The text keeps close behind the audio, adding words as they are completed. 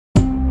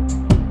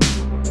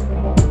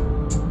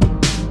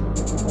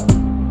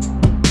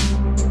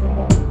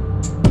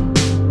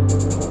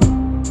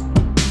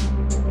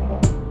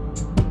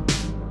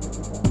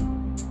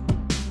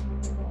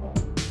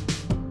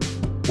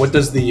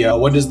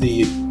what does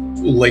the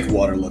lake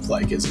water look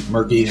like? Is it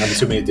murky? I'm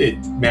assuming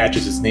it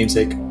matches its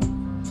namesake.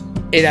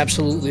 It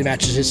absolutely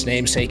matches its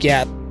namesake,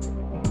 yeah.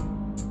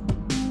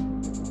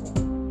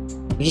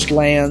 It just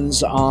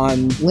lands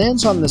on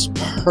this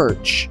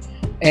perch,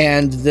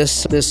 and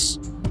this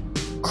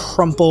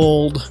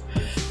crumpled,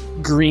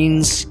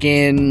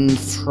 green-skinned,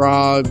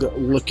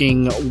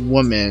 frog-looking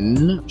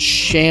woman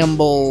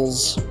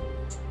shambles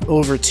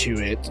over to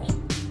it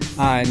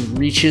and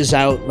reaches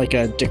out like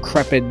a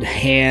decrepit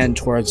hand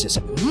towards it.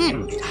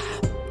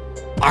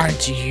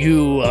 Aren't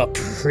you a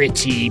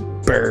pretty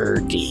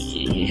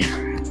birdie?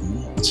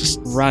 It just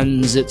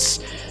runs its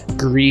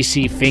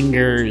greasy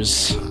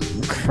fingers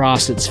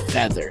across its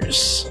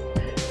feathers.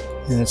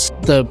 And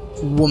the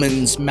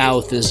woman's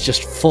mouth is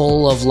just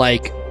full of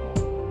like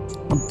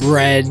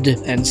bread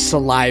and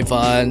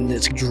saliva, and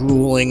it's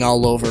drooling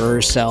all over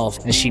herself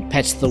as she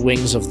pets the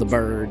wings of the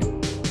bird.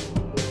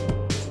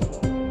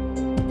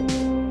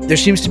 There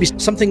seems to be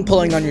something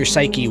pulling on your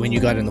psyche when you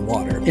got in the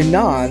water.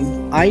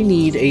 Inan, I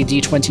need a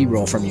d20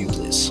 roll from you,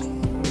 please.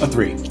 A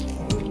 3.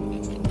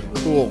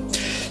 Cool.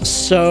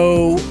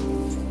 So,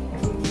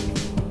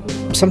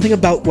 something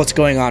about what's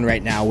going on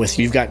right now with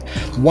you've got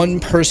one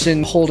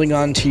person holding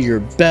on to your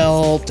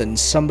belt and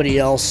somebody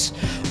else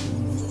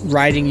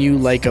riding you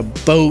like a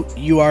boat.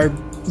 You are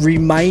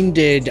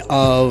reminded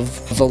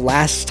of the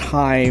last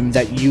time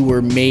that you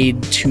were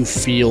made to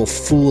feel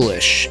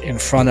foolish in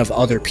front of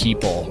other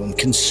people and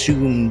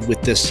consumed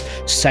with this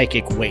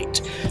psychic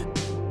weight.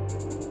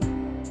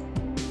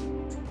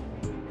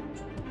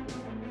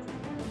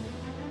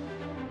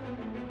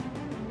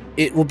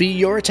 It will be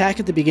your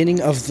attack at the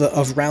beginning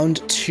of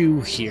round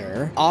 2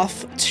 here.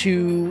 Off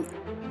to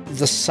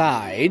the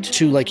side,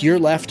 to like your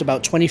left,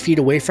 about 20 feet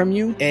away from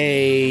you,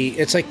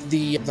 it's like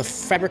the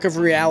fabric of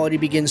reality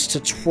begins to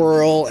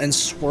twirl and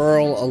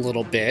swirl a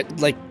little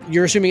bit. Like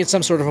you're assuming it's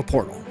some sort of a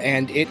portal,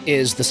 and it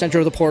is, the center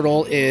of the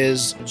portal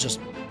is just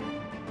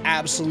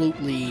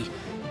absolutely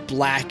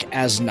black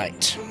as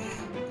night.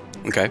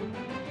 Okay.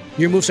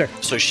 Your move, sir.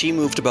 So she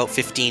moved about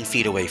 15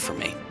 feet away from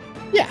me.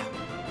 Yeah.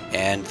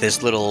 And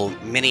this little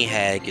mini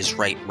hag is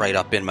right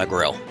up in my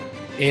grill.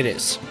 It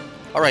is.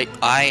 All right,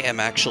 I am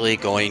actually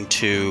going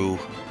to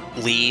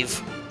leave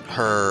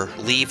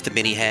the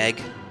mini hag,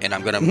 and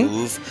I'm going to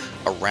move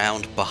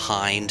around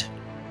behind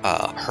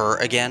her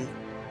again.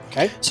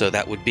 Okay. So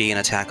that would be an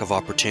attack of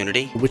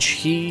opportunity.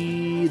 Which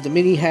the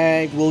mini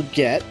hag will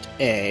get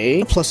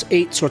a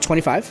 +8, so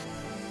 25.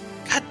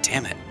 God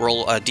damn it.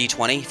 Roll a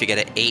d20. If you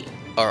get an 8,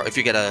 or if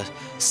you get a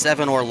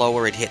 7 or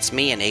lower, it hits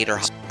me, and 8 or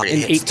higher,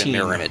 it hits 18. The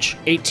mirror image.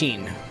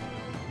 18.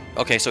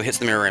 Okay, so it hits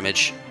the mirror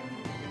image.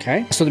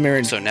 Okay, so the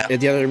mirror. So now,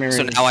 the other mirror.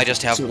 So now I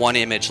just have one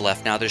image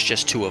left. Now there's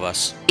just 2 of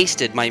us.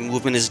 Wasted. My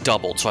movement is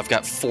doubled, so I've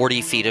got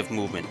 40 feet of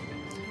movement.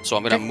 So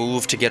I'm going to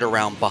move to get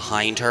around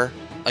behind her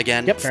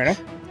again. Yep, fair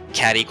enough.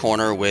 Catty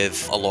corner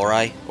with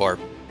Alorai, or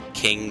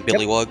King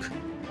Billywug.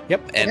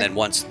 Yep. And then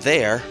once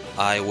there,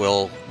 I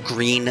will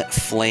green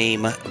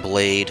flame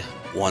blade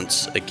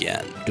once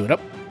again. Do it up.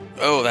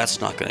 Oh,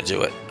 that's not going to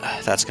do it.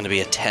 That's going to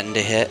be a 10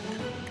 to hit.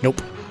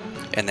 Nope.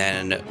 And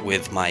then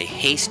with my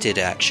hasted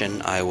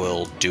action, I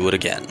will do it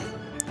again.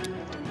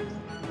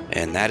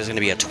 And that is going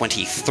to be a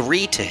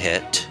 23 to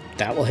hit.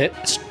 That will hit.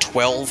 It's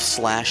 12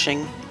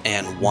 slashing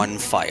and 1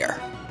 fire.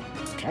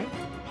 Okay.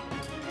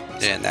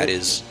 And that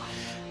is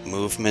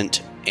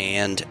movement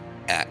and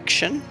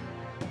action.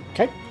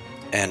 Okay.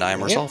 And I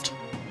am resolved.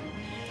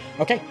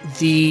 Okay.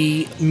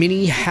 The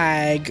mini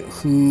hag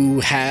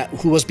who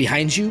was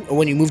behind you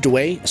when you moved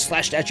away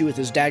slashed at you with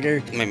his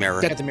dagger. My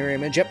mirror. At the mirror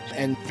image, yep.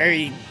 And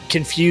very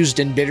confused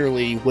and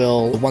bitterly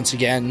will once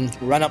again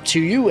run up to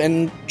you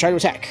and try to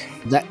attack.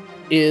 That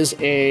is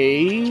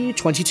a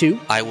 22.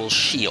 I will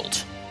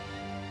shield.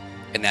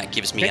 And that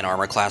gives me an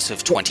armor class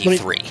of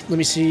 23. Let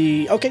me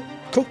see. Okay,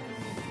 cool.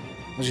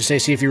 I was just say,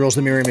 see if he rolls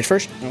the mirror image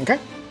first. Okay.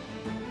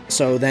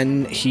 So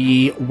then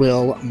he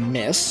will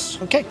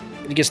miss. Okay.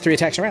 He gets 3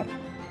 attacks around.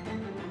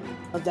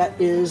 That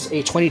is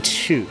a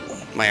 22.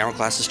 My armor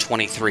class is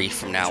 23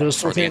 from now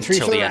so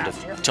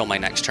till my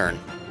next turn.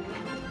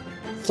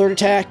 Third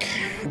attack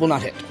will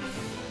not hit.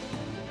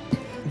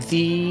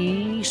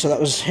 So that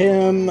was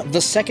him.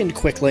 The second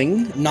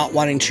Quickling, not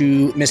wanting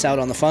to miss out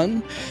on the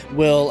fun,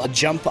 will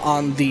jump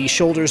on the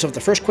shoulders of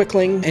the first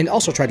Quickling and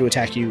also try to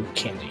attack you,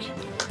 Candy.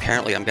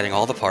 Apparently I'm getting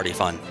all the party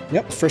fun.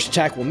 Yep, first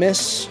attack will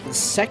miss. The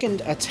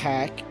second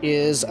attack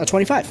is a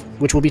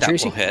 25, which will be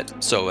Tracy. That will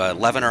hit. So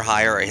 11 or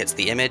higher, it hits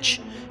the image.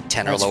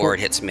 10 or lower, it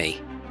hits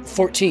me.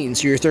 14,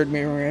 so your third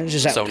mirror image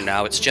is out. So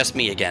now it's just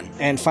me again.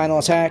 And final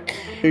attack.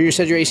 You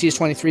said your AC is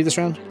 23 this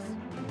round?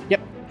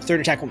 Yep,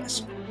 third attack will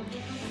miss.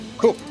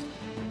 Cool.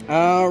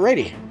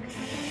 Alrighty.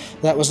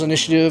 That was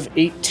initiative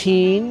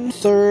 18,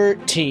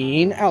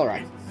 13,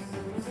 Alorai.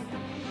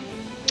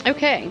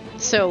 Okay,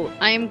 so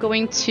I am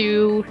going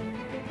to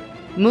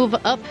move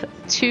up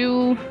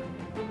to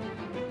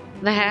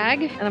the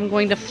hag, and I'm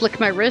going to flick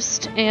my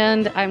wrist,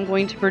 and I'm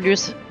going to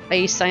produce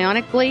a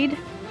psionic blade.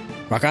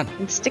 Rock on.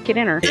 And stick it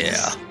in her.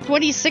 Yeah.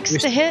 26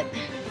 to hit.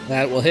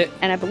 That will hit.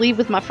 And I believe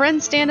with my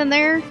friend standing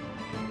there,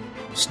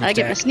 I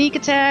get my sneak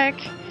attack.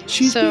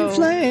 She's so, being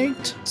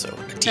flanked. So a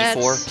D4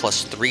 That's-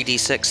 plus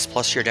 3d6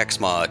 plus your dex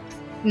mod.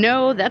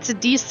 No, that's a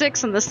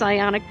D6 on the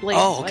psionic blade.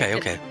 Oh, so I okay, get-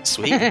 okay.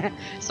 Sweet.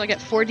 So I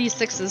get 4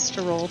 D6s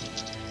to roll,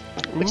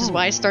 which is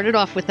why I started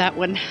off with that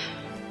one.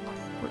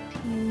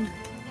 14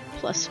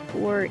 plus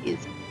 4 is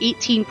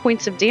 18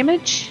 points of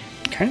damage.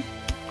 Okay.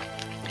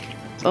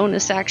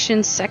 Bonus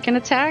action, second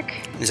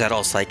attack. Is that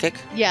all psychic?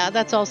 Yeah,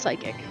 that's all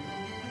psychic.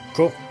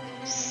 Cool.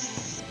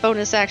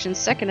 Bonus action,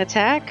 second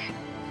attack.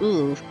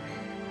 Ooh,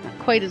 not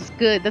quite as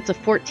good. That's a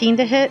 14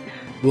 to hit.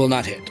 Will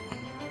not hit.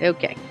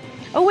 Okay.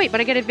 Oh, wait,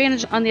 but I get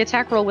advantage on the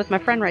attack roll with my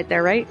friend right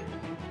there, right?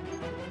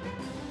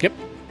 Yep.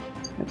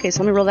 Okay,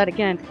 so let me roll that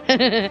again.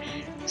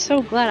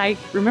 So glad I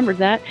remembered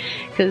that,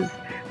 because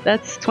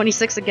that's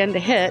 26 again to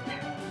hit.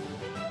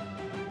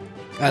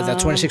 That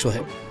 26 will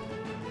hit.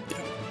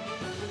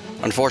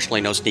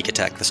 Unfortunately, no sneak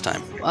attack this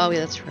time. Oh, yeah,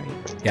 that's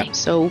right. Yeah.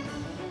 So,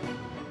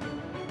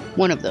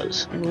 one of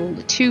those. I rolled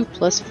a 2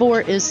 plus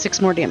 4 is 6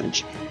 more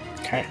damage.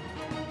 Okay.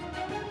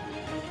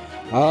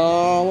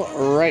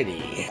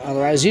 Alrighty.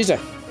 Otherwise, Ziza.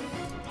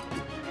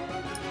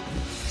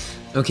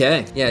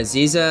 Okay, yeah,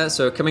 Ziza.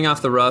 So coming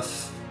off the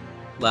rough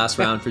last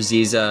round for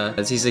Ziza,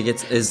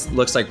 Ziza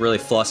looks like really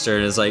flustered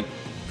and is like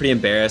pretty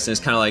embarrassed and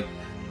is kind of like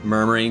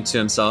murmuring to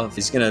himself.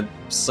 He's gonna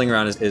sling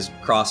around his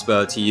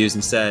crossbow to use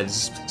instead.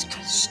 It's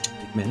kind of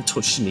stupid, man. I told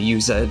you shouldn't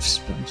use that.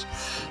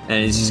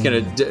 And he's just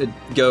gonna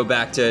go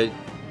back to.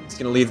 He's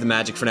gonna leave the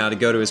magic for now to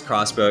go to his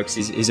crossbow because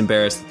he's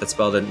embarrassed that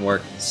spell didn't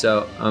work.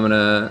 So I'm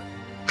gonna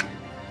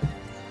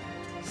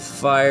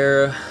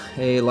fire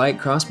a light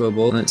crossbow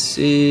bolt. Let's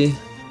see.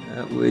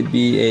 That would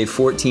be a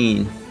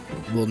 14.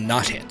 Will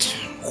not hit.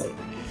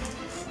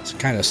 So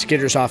kind of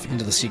skitters off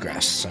into the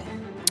seagrass. So,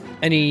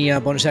 any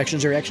bonus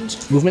actions or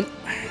reactions? Movement?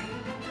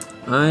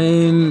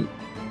 I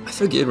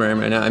feel good where I am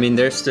right now. I mean,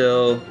 they're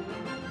still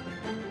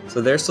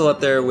up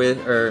there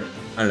with, or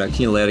I don't know.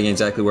 Can you lay out again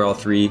exactly where all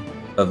three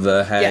of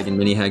the hag and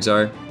mini hags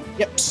are?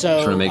 Yep. So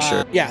Just wanna make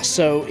sure. Yeah.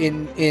 So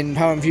in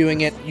how I'm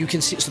viewing it, you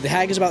can see. So the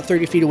hag is about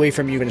 30 feet away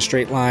from you in a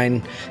straight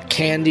line.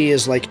 Candy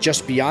is like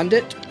just beyond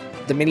it.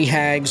 The mini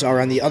hags are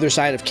on the other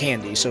side of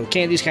Candy. So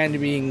Candy's kind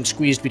of being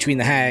squeezed between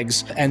the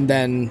hags. And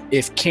then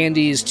if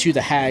Candy's to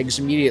the hag's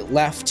immediate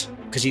left,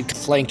 because he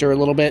flanked her a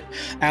little bit,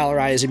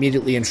 Alarai is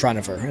immediately in front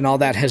of her. And all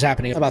that is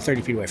happening about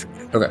 30 feet away from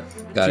you. Okay,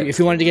 got it. If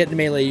you wanted to get into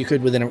melee, you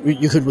could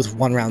with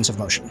 1 rounds of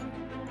motion.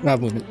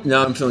 Movement.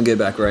 No, I'm feeling good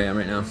back where I am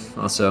right now.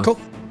 Also, Cool.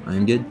 I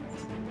am good.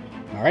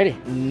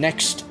 Alrighty.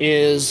 Next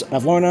is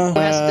Avlorna. Who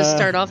has to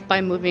start off by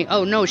moving?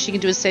 Oh, no, she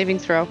can do a saving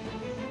throw.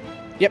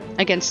 Yep.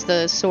 Against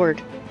the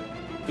sword.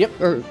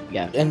 Yep. Or,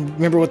 yeah. And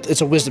remember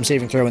it's a wisdom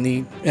saving throw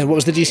and what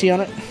was the DC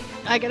on it?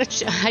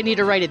 I need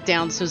to write it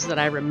down so that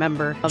I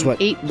remember.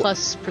 What? 8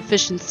 plus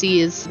proficiency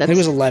is... I think it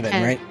was 11,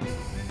 10. right?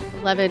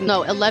 11.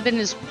 No, 11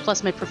 is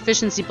plus my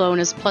proficiency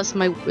bonus plus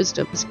my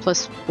wisdom is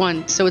plus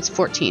 1, so it's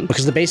 14.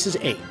 Because the base is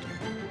 8.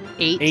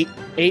 8.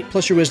 8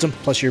 plus your wisdom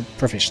plus your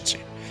proficiency.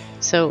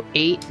 So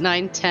 8,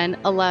 9, 10,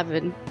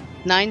 11.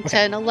 9, Okay.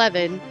 10,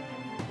 11.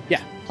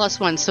 Yeah. Plus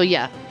 1, so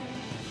yeah.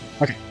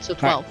 Okay. So All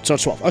 12. right, so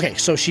it's 12. Okay,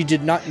 so she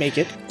did not make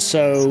it.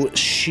 So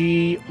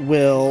she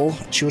will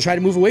try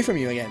to move away from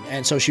you again.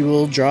 And so she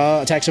will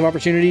draw attacks of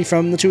opportunity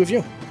from the two of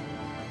you.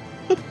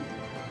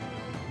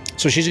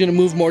 So she's going to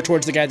move more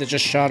towards the guy that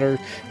just shot her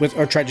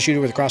or tried to shoot her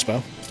with a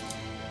crossbow.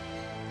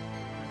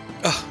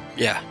 Oh,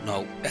 yeah,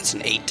 no, that's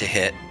an 8 to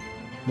hit.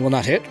 Will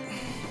not hit.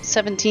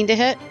 17 to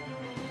hit.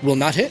 Will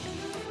not hit.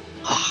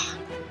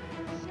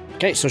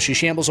 Okay, so she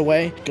shambles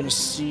away. Gonna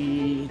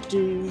see.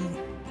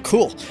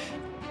 Cool.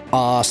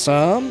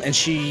 Awesome. And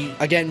she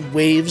again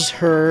waves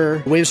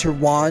her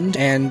wand,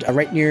 and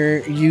right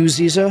near you,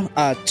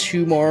 Ziza,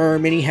 2 more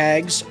mini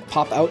hags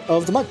pop out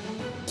of the mud.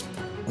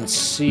 Let's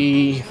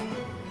see.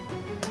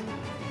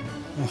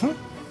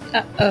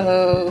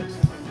 Uh-oh.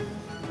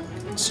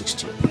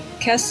 16.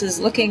 Kess is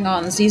looking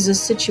on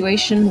Ziza's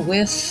situation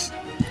with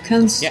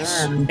concern.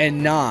 Yes.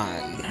 And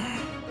Nan,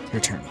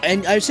 your turn.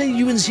 And I'd say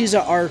you and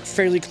Ziza are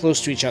fairly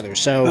close to each other.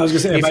 So I was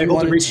going to say, if am I you able to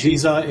wanted reach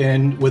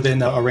Ziza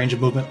within a range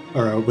of movement,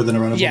 or within a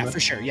run of Yeah, movement? for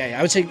sure. Yeah.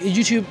 I would say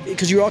you two,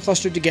 because you're all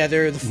clustered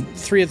together, the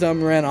 3 of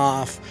them ran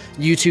off.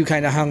 You two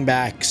kind of hung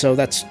back, so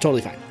that's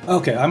totally fine.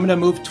 Okay, I'm going to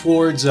move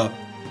towards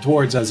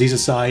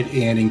Ziza's side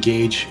and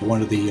engage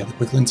one of the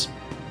quicklings.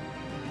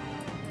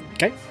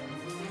 Okay.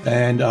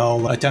 And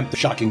I'll attempt the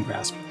shocking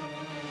grasp.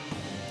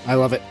 I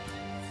love it.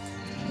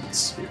 Let's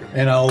see here.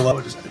 And I'll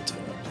what is that?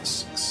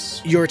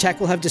 6. Your attack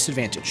will have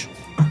disadvantage.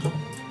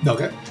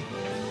 Okay.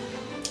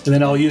 And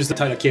then I'll use the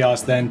Tide of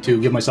Chaos then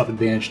to give myself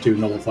advantage to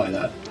nullify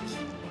that.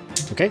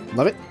 Okay,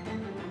 love it.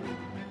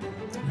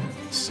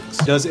 6.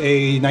 Does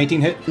a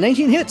 19 hit?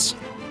 19 hits.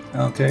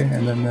 Okay,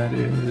 and then that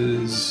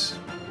is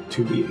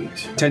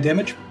 2d8. 10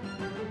 damage?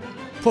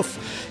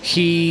 Poof.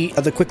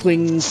 The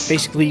quickling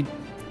basically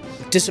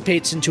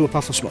dissipates into a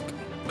puff of smoke.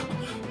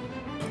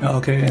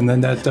 Okay, and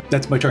then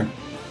that's my turn.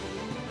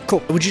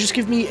 Cool. Would you just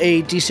give me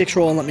a d6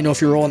 roll and let me know if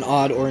you're rolling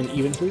odd or an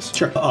even, please?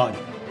 Sure. Odd.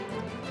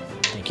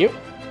 Thank you.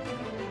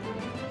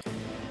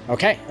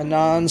 Okay,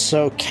 Anon,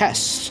 so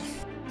Kess.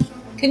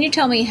 Can you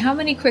tell me how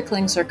many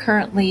quicklings are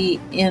currently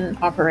in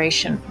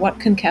operation? What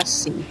can Kess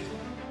see?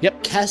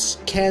 Yep,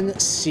 Kess can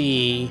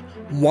see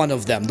one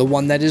of them, the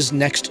one that is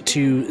next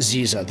to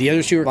Ziza. The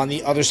other two are on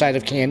the other side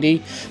of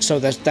Candy, so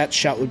that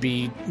shot would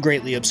be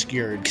greatly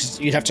obscured, because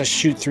you'd have to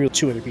shoot through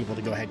 2 other people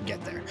to go ahead and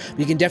get there.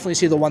 You can definitely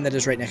see the one that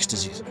is right next to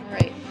Ziza. All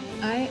right.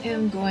 I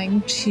am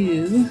going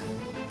to,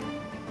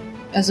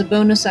 as a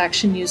bonus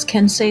action, use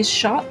Kensei's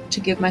shot to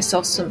give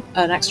myself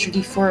an extra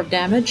d4 of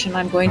damage, and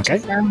I'm going to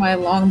fire my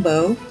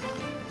longbow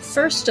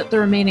first at the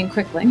remaining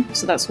quickling,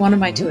 so that's one of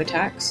my 2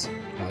 attacks.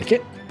 I like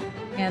it.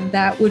 And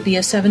that would be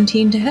a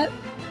 17 to hit.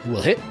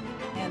 Will hit.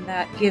 And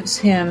that gives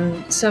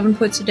him 7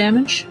 points of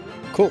damage.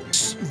 Cool.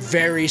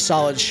 Very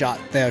solid shot.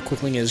 The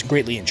quickling is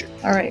greatly injured.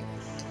 All right.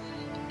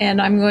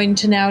 And I'm going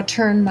to now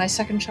turn my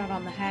second shot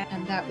on the hag,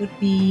 and that would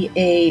be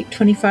a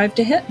 25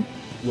 to hit.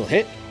 Will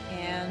hit.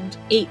 And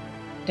 8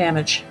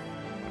 damage.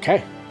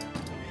 Okay.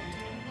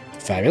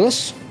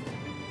 Fabulous.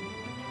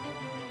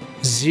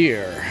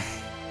 Zir.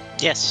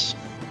 Yes.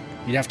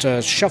 You'd have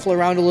to shuffle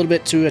around a little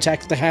bit to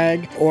attack the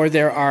hag, or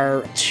there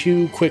are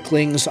 2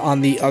 quicklings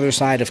on the other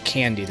side of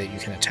Candy that you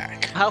can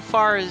attack. How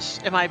far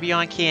am I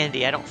beyond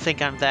Candy? I don't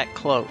think I'm that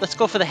close. Let's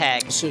go for the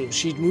hag. So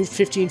she'd moved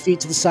 15 feet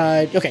to the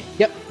side. Okay,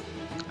 yep.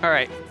 All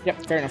right.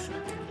 Yep, fair enough.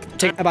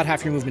 Take about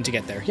half your movement to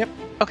get there. Yep.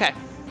 Okay.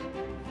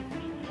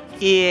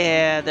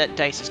 Yeah, that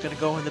dice is going to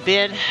go in the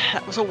bin.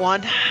 That was a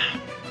 1.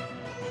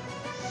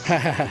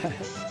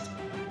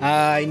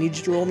 I need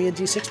you to roll me a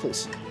d6,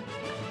 please.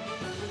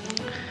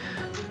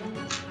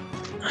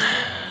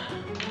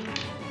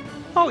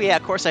 Oh yeah,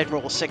 of course I'd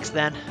roll a 6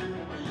 then.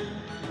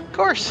 Of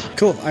course.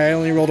 Cool, I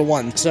only rolled a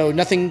 1. So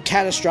nothing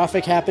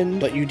catastrophic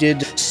happened, but you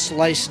did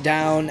slice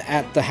down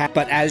at the hat.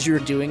 But as you were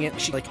doing it,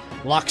 she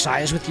locks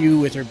eyes with you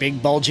with her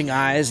big bulging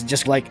eyes, and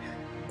just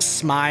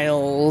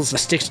smiles,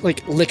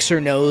 licks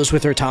her nose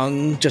with her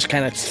tongue, just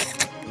kind of,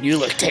 you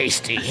look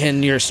tasty,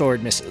 and your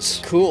sword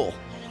misses. Cool.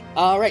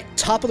 All right,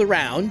 top of the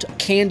round,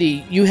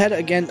 Candy, you had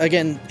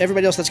again,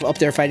 everybody else that's up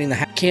there fighting the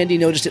hat. Candy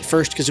noticed it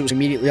first because it was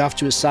immediately off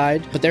to his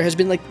side, but there has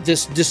been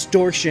this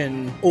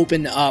distortion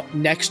open up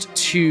next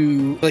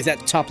to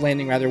that top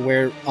landing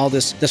where all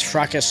this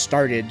fracas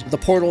started. The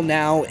portal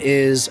now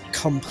is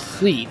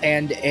complete,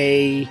 and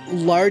a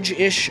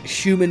large-ish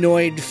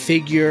humanoid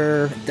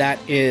figure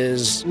that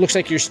looks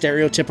like your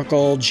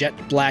stereotypical jet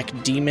black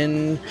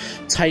demon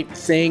type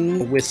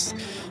thing with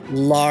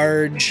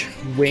large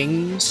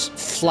wings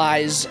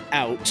flies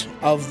out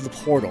of the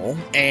portal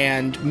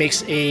and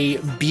makes a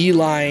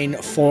beeline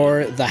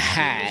for the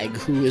hag,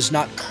 who is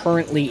not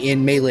currently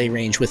in melee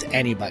range with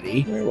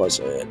anybody. Where was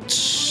it?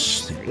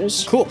 There it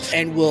is. Cool.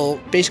 And will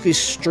basically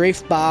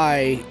strafe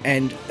by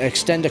and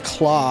extend a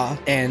claw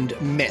and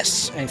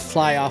miss and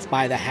fly off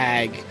by the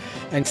hag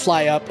and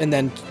fly up and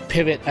then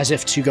pivot as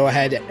if to go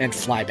ahead and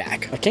fly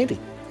back. Candy,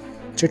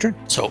 it's your turn.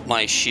 So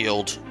my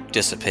shield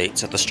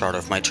dissipates at the start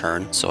of my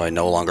turn, so I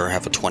no longer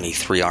have a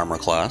 23 armor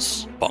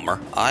class. Bummer.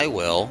 I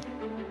will,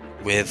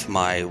 with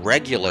my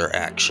regular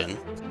action,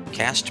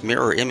 cast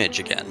Mirror Image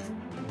again.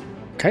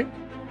 Okay.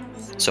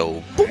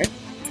 So, boop,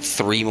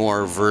 3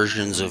 more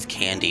versions of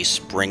Candy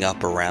spring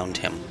up around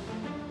him.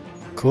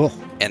 Cool.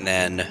 And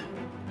then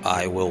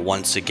I will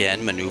once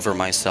again maneuver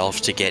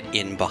myself to get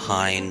in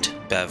behind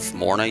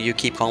Bevmorna, you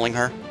keep calling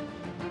her?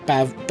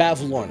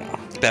 Bavlorna.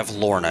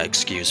 Bevlorna,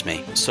 excuse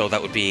me. So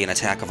that would be an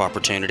attack of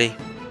opportunity?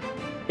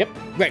 Yep,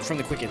 right, from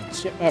the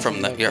quickens. Yep, from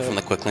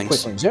the quicklings.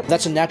 Quicklings, yep.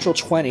 That's a natural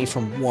 20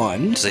 from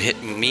 1. Does it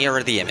hit me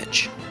or the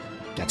image?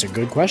 That's a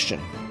good question.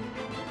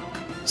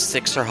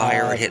 6 or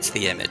higher, it hits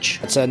the image.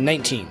 That's a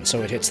 19,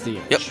 so it hits the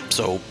image. Yep,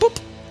 so boop.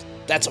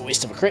 That's a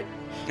waste of a crit.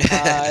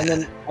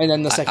 And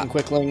then the second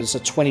quickling is a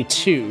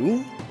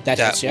 22. That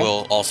hits, yeah.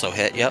 Will also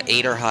hit, yep.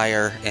 8 or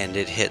higher, and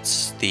it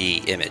hits the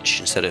image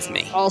instead of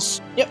me.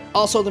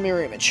 Also the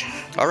mirror image.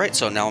 All right,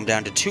 so now I'm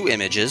down to 2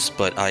 images,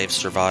 but I've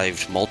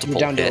survived multiple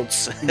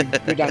hits.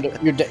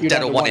 You're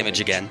down to 1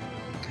 image again.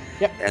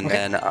 Yep. And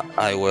then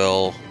I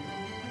will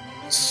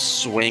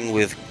swing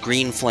with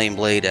Green Flame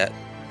Blade at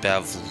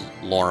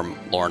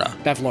Bavlorna.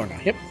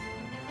 Bavlorna, yep.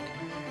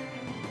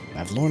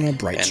 Bavlorna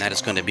Bright. And that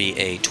is going to be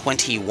a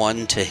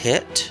 21 to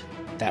hit.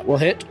 That will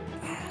hit.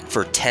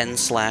 For 10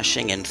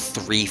 slashing and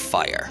 3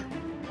 fire.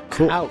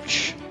 Cool.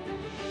 Ouch.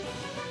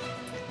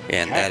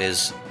 And that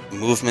is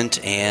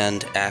movement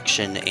and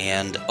action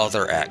and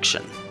other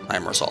action.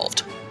 I'm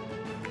resolved.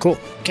 Cool.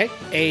 Okay.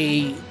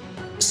 A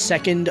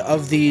second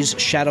of these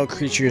shadow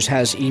creatures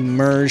has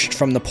emerged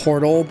from the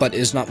portal, but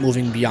is not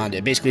moving beyond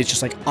it. Basically, it's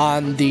just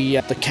on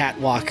the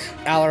catwalk.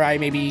 Alarai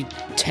maybe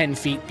 10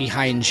 feet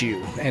behind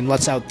you, and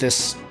lets out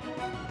this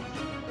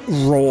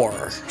roar,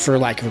 for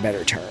lack of a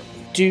better term.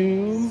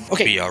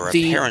 Okay. We are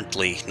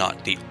apparently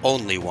not the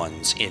only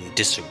ones in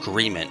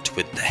disagreement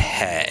with the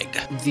hag.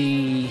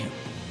 The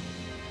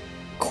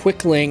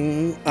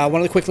quickling, one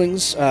of the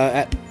quicklings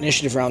at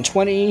initiative round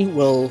 20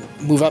 will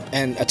move up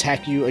and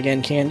attack you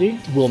again, Candy.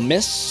 Will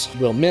miss,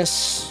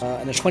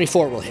 and a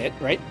 24 will hit,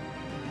 right?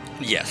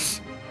 Yes.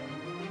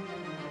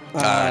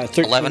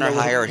 13 11 or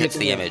higher, it hits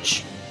the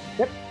image.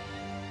 Yep.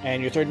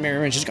 And your third mirror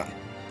image is gone.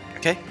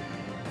 Okay.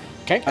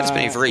 Okay. That's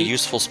been a very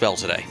useful spell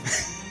today.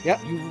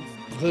 Yep. You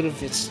could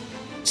have. It's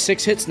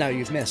 6 hits now.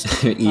 You've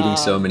missed. You're eating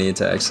so many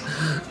attacks.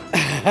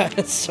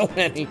 So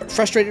many.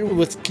 Frustrated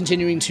with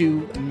continuing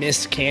to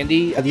miss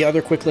Candy, the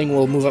other Quickling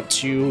will move up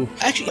to...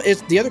 Actually,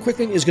 the other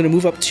Quickling is going to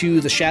move up to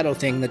the shadow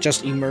thing that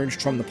just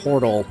emerged from the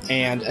portal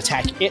and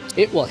attack it.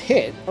 It will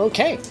hit.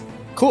 Okay,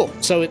 cool.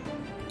 So it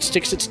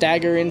sticks its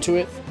dagger into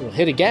it. It will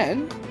hit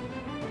again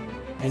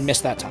and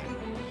miss that time.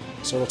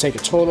 So we'll take a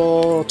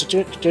total...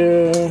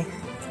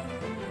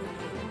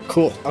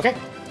 Cool. Okay.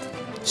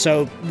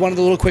 So one of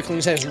the little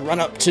Quicklings has run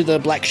up to the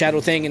black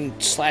shadow thing and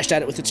slashed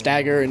at it with its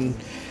dagger, and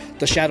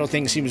the shadow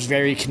thing seems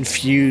very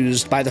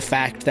confused by the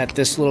fact that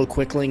this little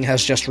Quickling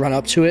has just run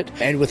up to it,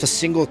 and with a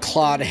single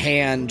clawed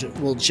hand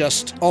will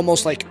just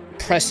almost like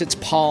press its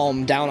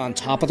palm down on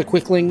top of the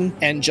Quickling,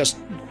 and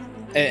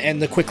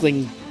the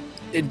Quickling,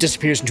 it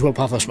disappears into a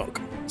puff of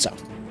smoke. So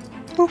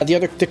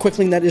the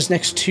Quickling that is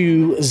next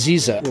to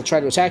Ziza will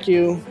try to attack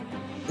you.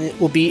 It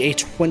will be a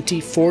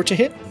 24 to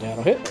hit.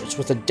 That'll hit. It's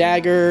with a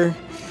dagger,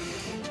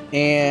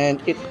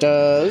 and it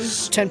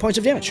does 10 points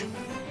of damage.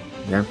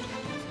 Yeah.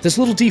 This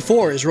little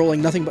D4 is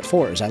rolling nothing but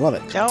 4s. I love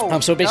it. No,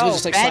 so basically no,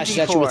 just like bad slashes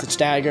at you D4. with its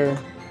dagger.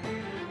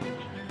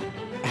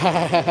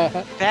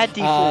 Bad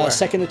D4.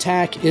 Second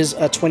attack is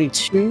a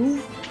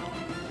 22.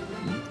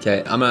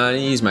 Okay, I'm gonna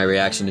use my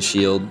reaction to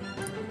shield.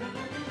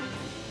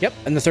 Yep,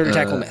 and the third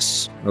attack will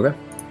miss. Okay.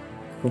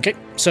 Okay,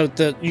 so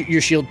your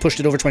shield pushed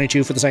it over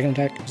 22 for the second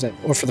attack?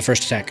 Or for the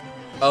first attack?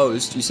 Oh, you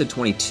said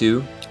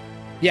 22?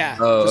 Yeah,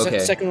 Oh, the okay.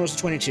 second one was a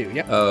 22,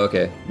 yep. Oh,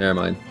 okay. Never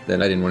mind.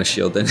 Then I didn't want to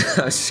shield then.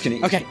 I was just gonna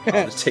Okay.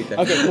 I'll just take that.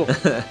 Okay, cool.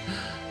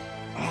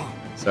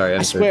 Sorry,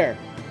 I swear.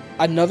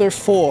 Another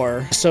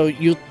 4. So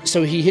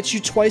he hits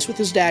you twice with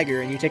his dagger,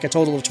 and you take a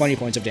total of 20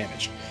 points of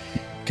damage.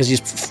 Because he's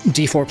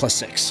D4 plus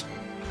 6.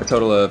 A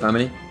total of how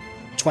many?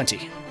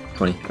 20.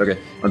 20. Okay.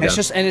 I'm And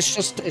down. it's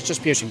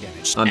just piercing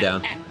damage. I'm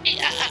down.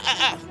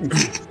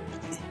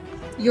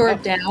 You're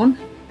down.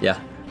 Yeah.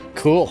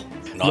 Cool.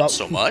 Not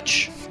so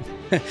much.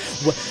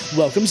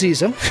 Welcome,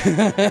 Zizo.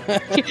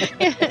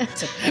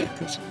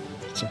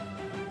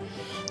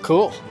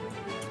 Cool.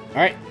 All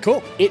right,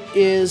 cool. It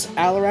is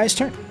Alarai's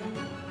turn.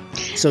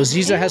 So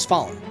Ziza has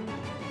fallen.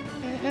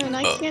 And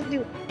I can't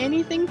do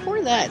anything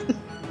for that.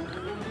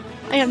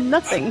 I have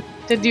nothing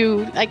to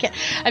do. I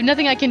have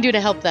nothing I can do to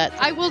help that.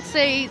 I will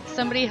say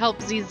somebody help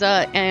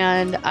Ziza,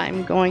 and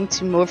I'm going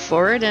to move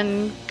forward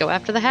and go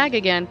after the hag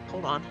again.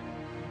 Hold on.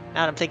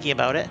 Now that I'm thinking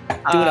about it. Do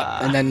it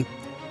up, and then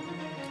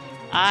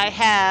I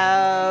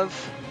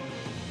have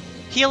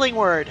Healing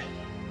Word.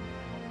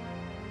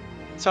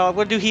 So I'm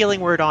going to do Healing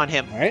Word on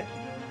him. all right.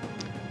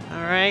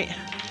 All right.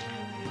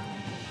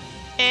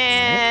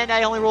 And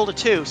I only rolled a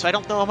 2, so I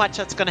don't know how much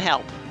that's going to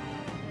help.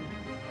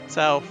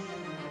 So,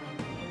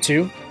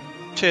 2.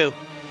 2.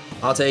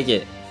 I'll take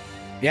it.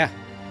 Yeah.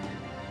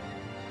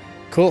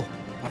 Cool.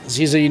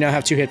 Ziza, you now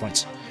have 2 hit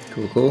points.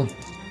 Cool.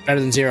 Better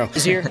than 0.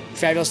 Zir,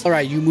 fabulous. All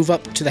right, you move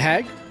up to the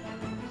hag.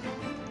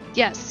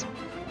 Yes.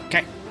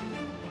 Okay.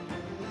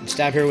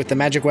 Stab her with the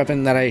magic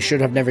weapon that I should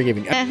have never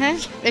given you.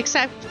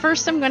 Except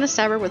first I'm going to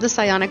stab her with a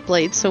psionic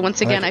blade. So once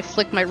again, Alright. I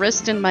flick my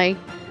wrist in my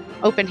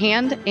open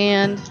hand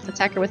and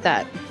attack her with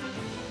that.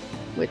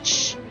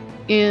 Which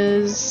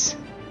is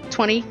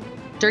 20.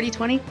 Dirty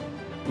 20.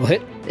 Will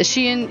hit. Is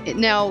she in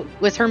now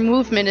with her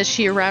movement? Is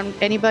she around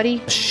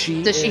anybody? Is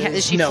she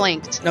no.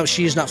 flanked? No,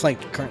 she is not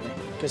flanked currently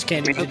because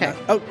Candy did Okay. not.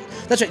 Oh,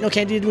 that's right. No,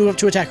 Candy did move up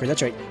to attack her.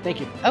 That's right. Thank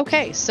you.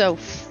 Okay, so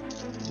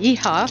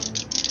yeehaw.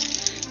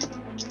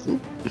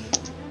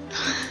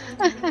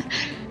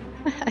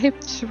 I have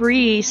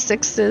 3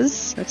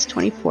 6s. That's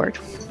 24.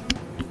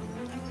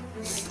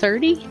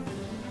 30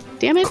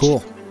 damage.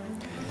 Cool.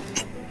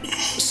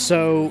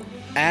 So,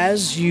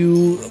 as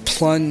you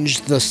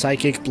plunge the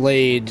psychic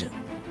blade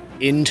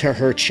into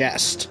her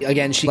chest,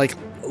 again, she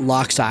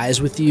locks eyes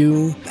with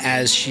you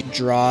as she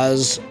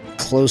draws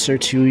closer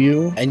to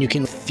you, and you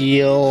can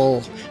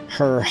feel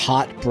her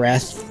hot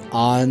breath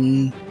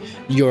on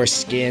your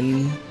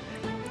skin.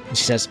 And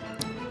she says,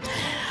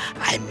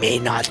 "I may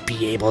not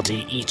be able to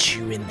eat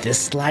you in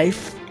this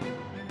life,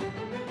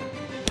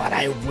 but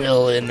I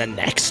will in the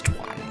next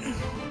one."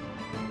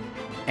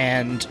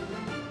 And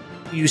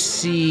you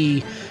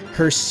see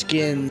her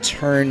skin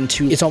turn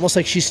to, it's almost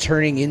like she's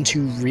turning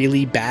into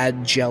really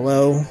bad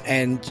jello,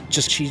 and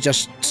she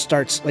just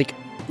starts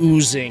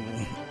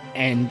oozing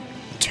and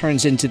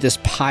turns into this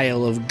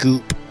pile of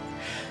goop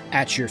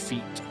at your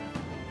feet.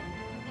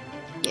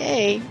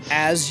 Yay.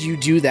 As you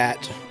do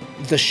that,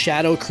 the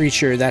shadow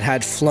creature that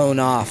had flown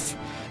off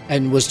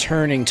and was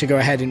turning to go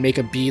ahead and make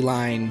a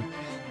beeline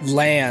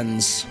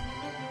lands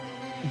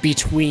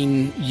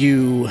between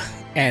you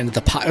and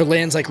the pile,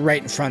 lands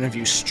right in front of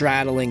you,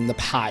 straddling the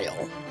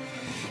pile.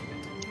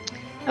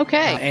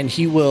 Okay. And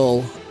he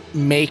will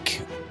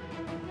make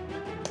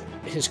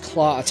his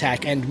claw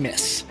attack and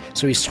miss.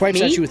 So he swipes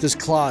Me? at you with his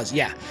claws.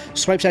 Yeah,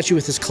 swipes at you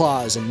with his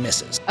claws and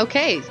misses.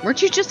 Okay.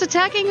 Weren't you just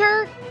attacking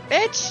her,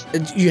 bitch? Do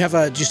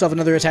you still have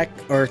another attack?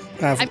 Or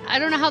I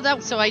don't know how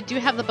that. So I do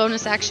have the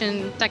bonus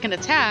action second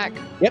attack.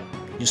 Yep,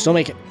 you still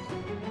make it.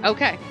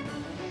 Okay.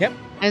 Yep.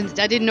 And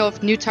I didn't know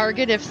if new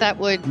target, if that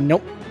would.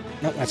 Nope.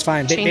 No, that's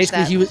fine. Change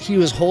Basically, that. he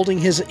was holding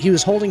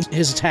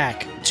his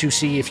attack to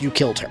see if you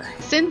killed her.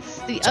 Since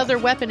the other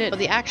weapon,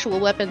 the actual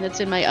weapon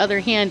that's in my other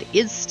hand,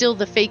 is still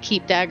the fake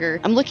heap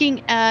dagger, I'm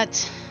looking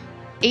at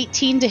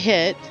 18 to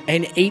hit.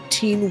 An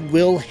 18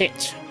 will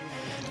hit.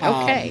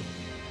 Okay.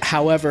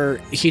 However,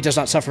 he does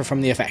not suffer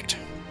from the effect.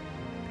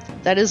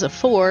 That is a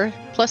 4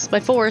 plus my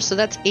 4, so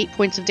that's 8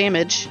 points of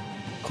damage.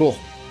 Cool.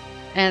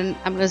 And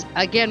I'm going to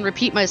again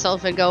repeat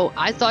myself and go,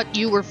 I thought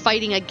you were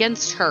fighting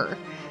against her.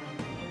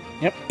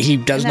 Yep. He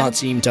does And that- not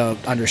seem to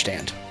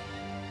understand.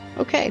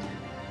 Okay.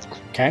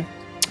 Okay.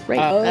 Great.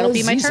 That'll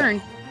be my Ziza.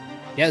 turn.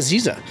 Yeah,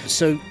 Ziza.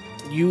 So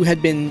you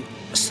had been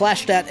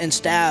slashed at and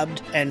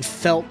stabbed and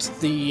felt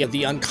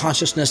the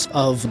unconsciousness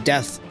of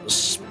death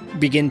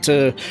begin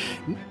to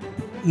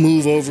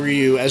move over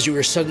you as you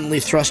were suddenly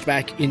thrust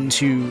back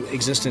into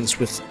existence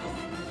with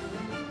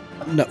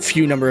a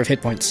few number of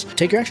hit points.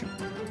 Take your action.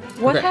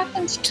 What Okay.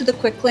 happens to the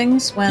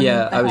quicklings when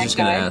Yeah, the I was hag just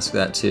going to died? ask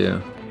that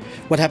too.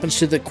 What happens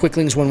to the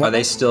quicklings when Are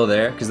they still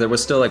there? Because there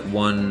was still like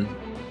one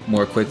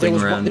more There quickling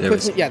was around. one, There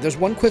was- there's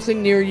one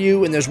quickling near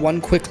you, and there's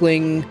one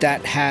quickling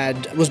that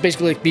was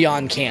basically like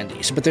beyond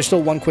candy. But there's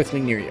still one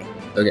quickling near you.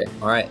 Okay,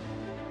 all right.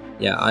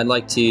 Yeah, I'd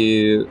like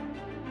to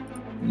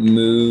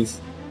move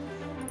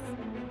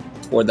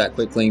toward that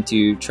quickling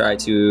to try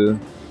to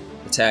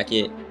attack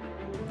it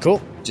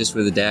Cool. just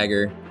with a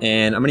dagger.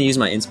 And I'm going to use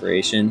my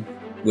inspiration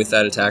with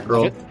that attack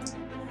roll. Okay.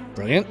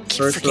 Brilliant. Keep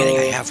First forgetting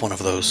I roll. have one of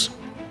those.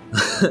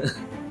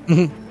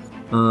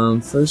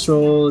 First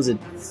roll is a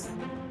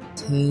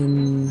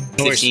 10,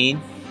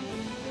 15.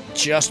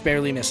 Just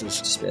barely misses.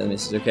 Just barely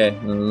misses. Okay,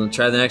 we'll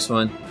try the next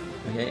one.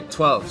 Okay,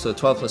 12. So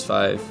 12 plus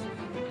 5.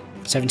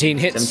 17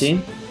 hits.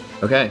 17?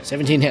 Okay.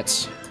 17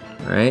 hits.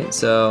 All right,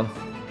 so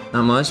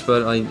not much,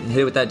 but I hit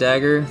it with that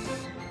dagger.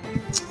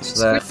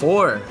 So that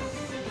 4.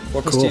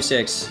 4 plus Cool. 2,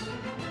 6.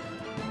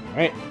 All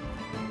right.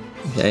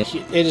 Okay.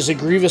 It is a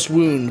grievous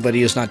wound, but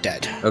he is not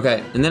dead.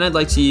 Okay, and then I'd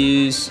like to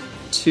use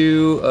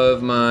 2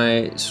 of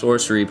my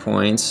sorcery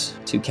points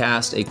to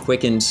cast a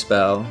quickened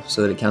spell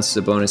so that it counts as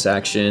a bonus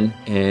action,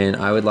 and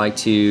I would like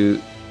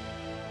to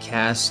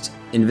cast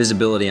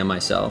invisibility on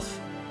myself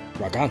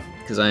Rock on.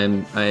 because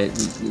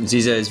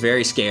Ziza is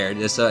very scared.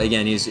 This,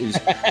 again,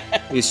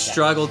 he's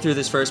struggled through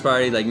this first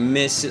part. He like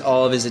missed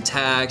all of his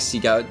attacks. He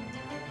got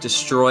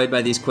destroyed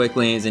by these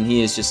quicklings, and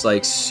he is just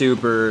like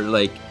super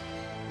like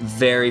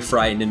very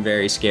frightened and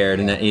very scared.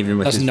 And that even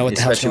with Doesn't his, know what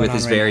the hell's especially with going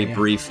his on right very now, yeah.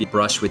 brief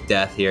brush with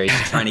death here,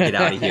 he's trying to get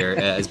out of here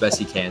as best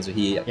he can. So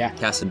he Yeah.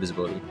 casts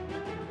invisibility.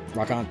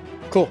 Rock on.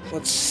 Cool.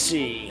 Let's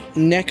see.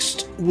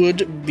 Next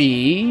would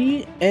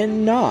be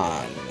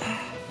Enon.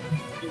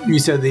 You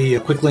said the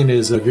quickling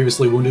is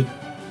grievously wounded.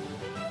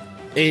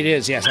 It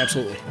is, yes,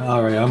 absolutely.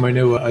 All right, I'm going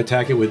to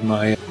attack it with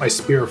my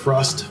Spear of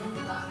Frost.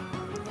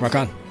 Rock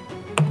on.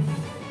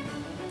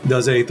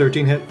 Does a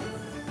 13 hit?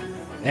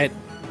 It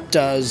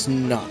does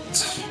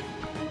not.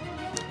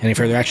 Any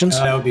further actions?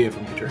 That would be it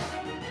for my turn.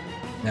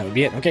 That would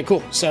be it. Okay,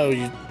 cool. So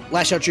you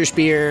lash out your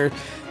spear,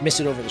 miss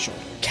it over the shoulder.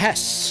 Kess.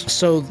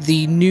 So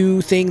the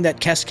new thing that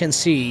Kess can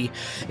see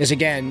is,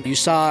 again, you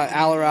saw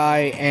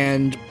Alarai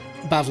and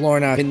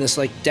Bavlorna in this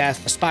like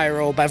death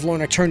spiral.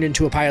 Bavlorna turned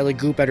into a pile of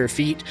goop at her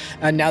feet,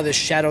 and now this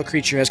shadow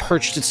creature has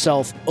perched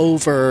itself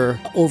over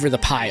the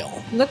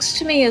pile. Looks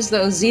to me as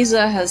though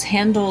Ziza has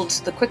handled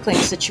the quickling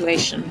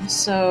situation,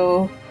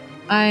 so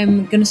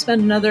I'm going to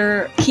spend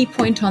another key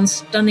point on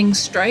Stunning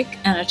Strike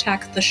and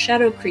attack the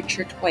shadow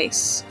creature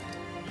twice.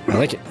 I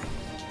like it.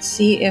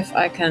 See if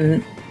I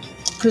can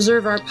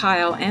preserve our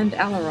pile and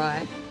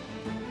Alarai.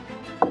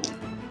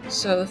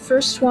 So the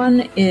first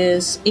one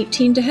is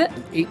 18 to hit.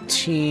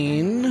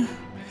 18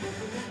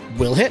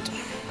 will hit.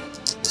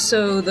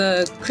 So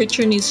the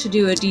creature needs to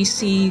do a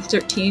DC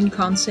 13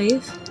 con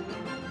save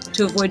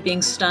to avoid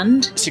being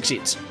stunned.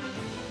 Succeeds.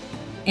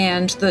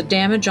 And the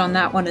damage on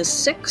that one is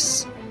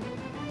 6.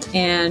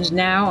 And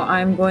now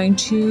I'm going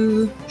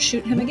to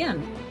shoot him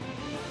again.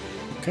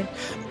 Okay.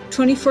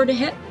 24 to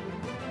hit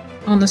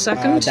on the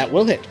second. That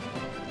will hit.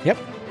 Yep.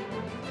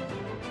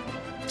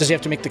 Does he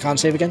have to make the con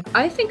save again?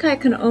 I think I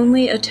can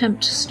only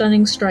attempt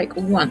Stunning Strike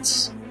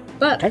once.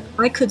 But Okay.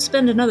 I could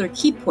spend another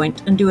key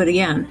point and do it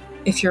again,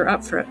 if you're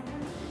up for it.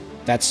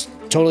 That's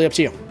totally up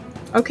to you.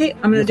 Okay,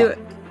 I'm going to do it.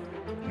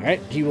 All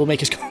right, he will make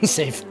his con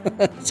save.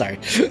 Sorry.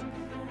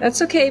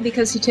 That's okay,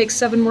 because he takes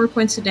 7 more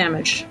points of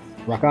damage.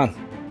 Rock on.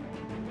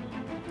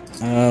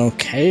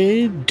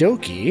 Okay,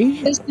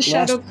 Doki. Is the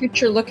shadow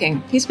creature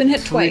looking? He's been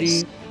hit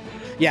twice.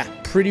 Yeah,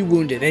 pretty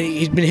wounded. And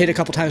he's been hit a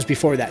couple times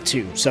before that,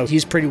 too. So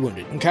he's pretty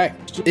wounded. Okay.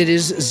 It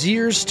is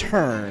Zir's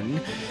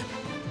turn,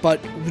 but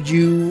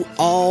you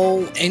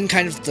all, in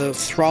kind of the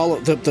thrall,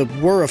 the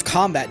whir of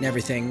combat and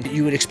everything,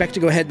 you would expect to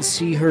go ahead and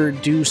see her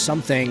do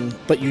something,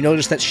 but you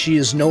notice that she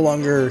is no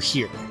longer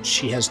here.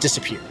 She has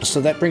disappeared.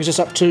 So that brings us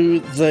up to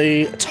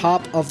the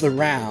top of the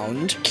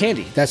round.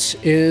 Candy, that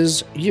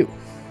is you.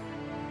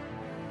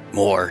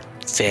 More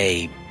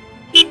Fae.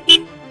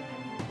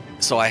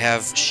 So I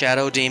have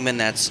Shadow Demon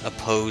that's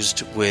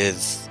opposed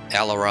with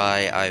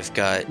Alarai. I've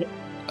got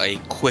a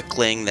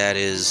quickling that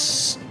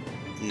is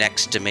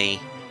next to me.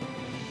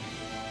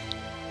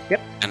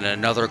 Yep. And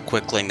another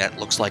quickling that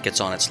looks like it's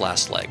on its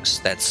last legs.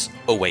 That's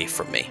away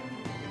from me.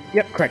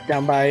 Yep, correct.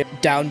 Down by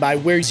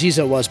where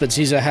Ziza was, but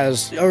Ziza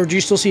has... Or do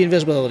you still see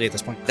invisibility at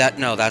this point?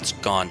 No, that's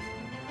gone.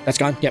 That's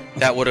gone? Yep.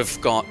 That would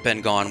have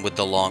been gone with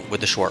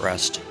the short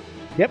rest.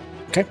 Yep.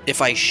 Okay.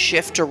 If I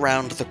shift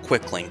around the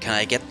quickling, can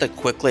I get the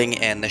quickling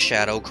and the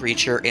shadow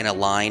creature in a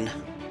line?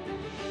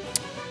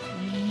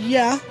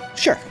 Yeah,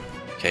 sure.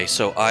 Okay,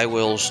 so I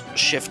will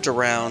shift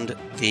around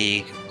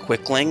the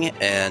quickling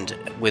and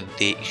with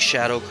the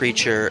shadow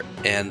creature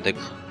and the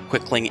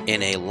quickling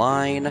in a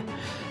line.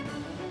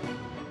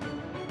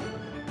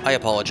 I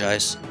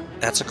apologize.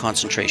 That's a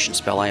concentration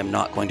spell. I am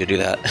not going to do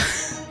that.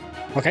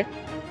 Okay.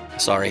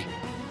 Sorry.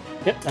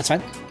 Yep, that's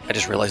fine. I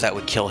just realized that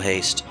would kill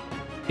haste.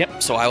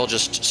 Yep. So I will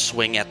just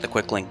swing at the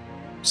quickling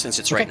since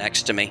it's right Okay.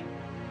 next to me.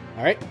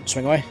 All right,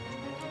 swing away.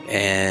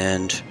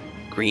 And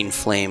green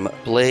flame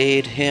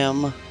blade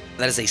him.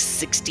 That is a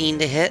 16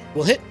 to hit.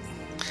 We'll hit.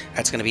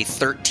 That's going to be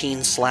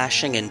 13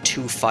 slashing and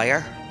 2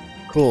 fire.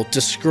 Cool.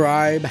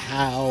 Describe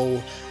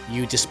how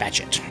you dispatch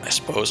it. I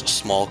suppose a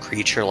small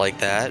creature like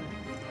that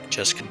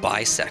just could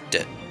bisect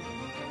it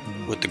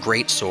with the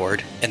great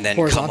sword and then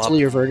Horizontally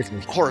come or up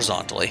vertically?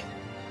 horizontally.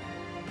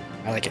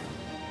 I like it.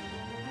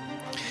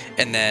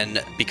 And then,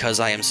 because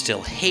I am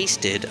still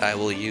hasted, I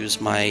will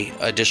use my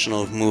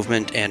additional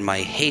movement and my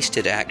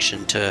hasted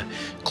action to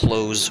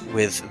close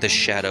with the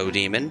Shadow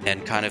Demon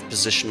and kind of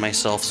position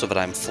myself so that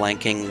I'm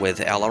flanking with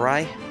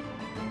Alarai.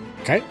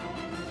 Okay.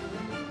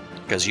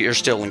 Because you're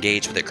still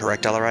engaged with it,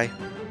 correct, Alarai?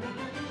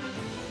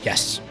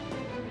 Yes.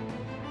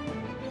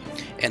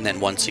 And then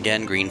once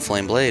again, Green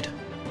Flame Blade.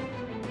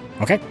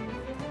 Okay.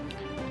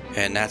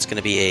 And that's going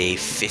to be a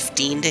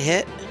 15 to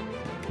hit.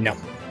 No.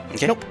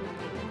 Okay. Nope.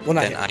 Well,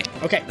 not Then yet.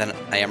 I, Okay. then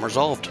I am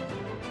resolved.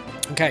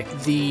 Okay.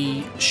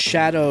 The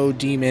Shadow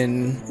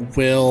Demon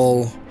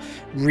will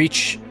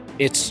reach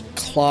its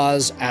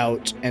claws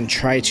out and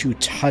try to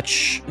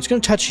touch... It's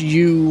going to touch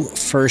you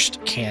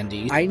first,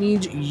 Candy. I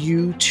need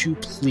you to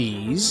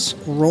please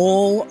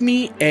roll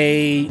me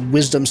a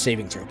wisdom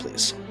saving throw,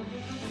 please.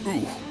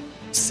 Ooh,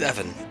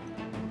 7.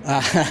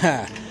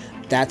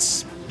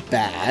 That's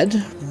bad.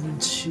 1,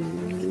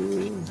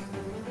 2,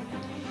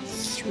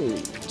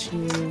 3,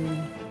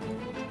 2...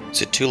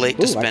 Is it too late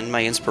to Ooh, spend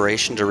my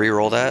inspiration to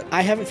reroll that?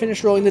 I haven't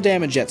finished rolling the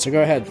damage yet, so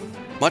go ahead.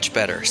 Much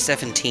better,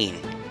 17.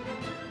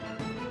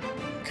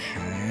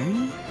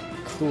 Okay.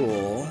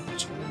 Cool.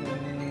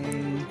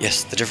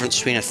 Yes, the difference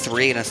between a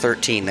 3 and a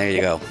 13. There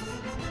you go.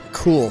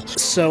 Cool.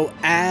 So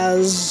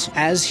as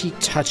he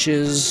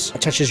touches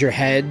your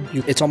head,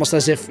 it's almost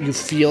as if you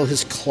feel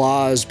his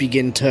claws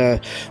begin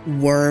to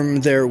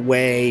worm their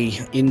way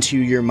into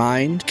your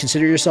mind.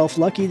 Consider yourself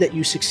lucky that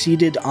you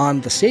succeeded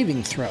on the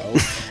saving throw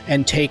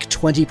and take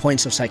 20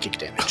 points of psychic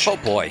damage. Oh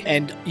boy.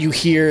 And you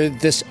hear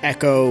this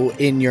echo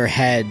in your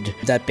head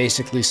that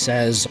basically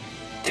says,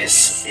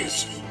 "This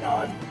is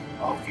none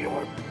of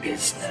your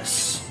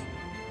business.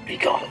 Be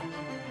gone."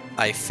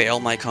 I fail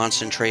my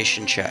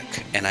concentration check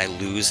and I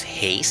lose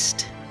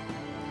haste.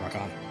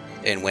 rock on.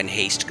 And when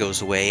haste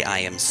goes away, I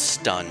am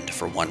stunned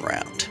for 1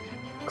 round.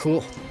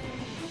 Cool.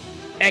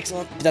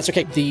 Excellent. That's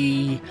okay.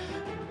 The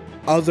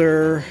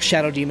other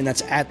Shadow Demon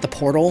that's at the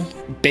portal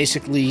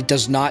basically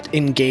does not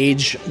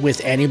engage with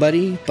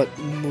anybody, but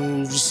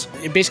moves.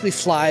 It basically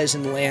flies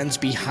and lands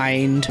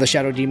behind the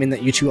Shadow Demon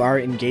that you two are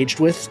engaged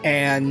with,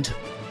 and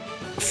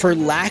for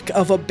lack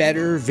of a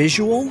better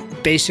visual,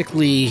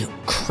 basically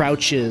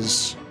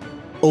crouches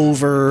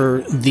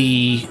over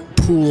the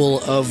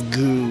pool of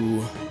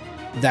goo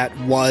that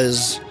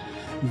was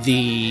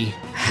the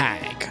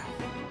hag.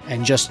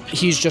 And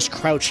he's just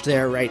crouched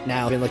there right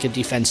now in like a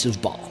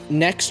defensive ball.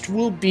 Next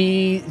will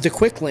be the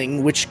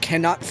Quickling, which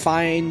cannot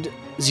find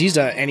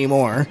Ziza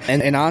anymore.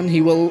 And on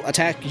he will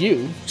attack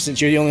you, since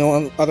you're the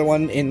only other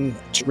one in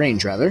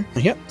range, rather.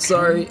 Yep.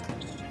 Sorry.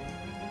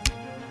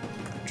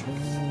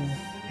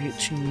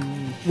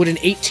 18. Would an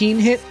 18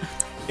 hit?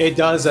 It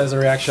does. As a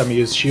reaction, I'm going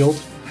to use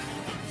shield.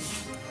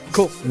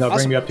 Cool. And that'll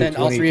bring me up to Then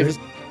all 3 of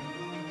 23.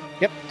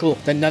 his... Yep, cool.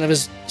 Then none of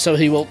his... So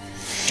he will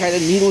try to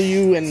needle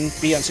you and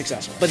be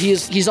unsuccessful. But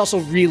he's also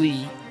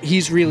really...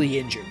 He's really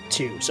injured,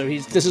 too. So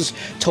this is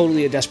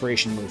totally a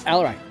desperation move.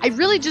 Alarai. I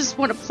really just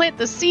want to plant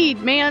the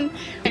seed, man.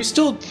 You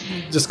still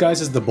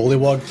disguised as the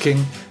Bullywog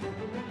King?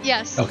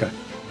 Yes. Okay.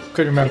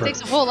 Couldn't It remember.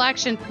 takes a whole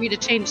action for me to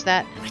change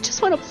that. I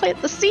just want to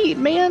plant the seed,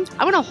 man.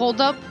 I want to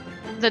hold up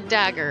the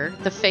dagger,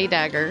 the Fey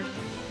dagger,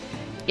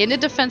 in a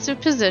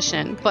defensive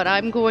position, but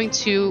I'm going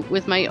to,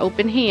 with my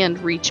open hand,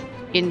 reach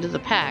into the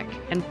pack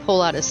and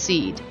pull out a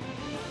seed.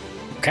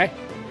 Okay.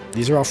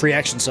 These are all free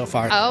actions so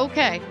far.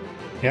 Okay.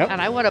 Yep.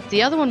 And I went up.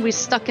 The other one we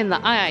stuck in the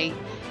eye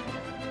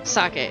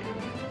socket.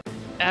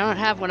 I don't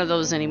have one of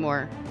those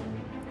anymore.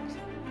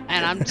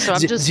 And I'm just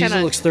Ziza kind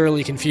of... looks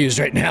thoroughly confused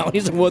right now.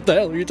 He's like, what the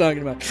hell are you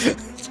talking about?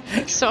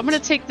 So I'm going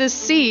to take this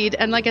seed,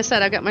 and like I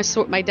said, I've got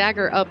my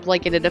dagger up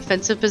like in a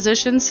defensive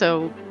position,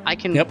 so I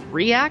can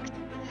react.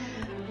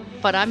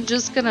 But I'm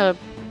just going to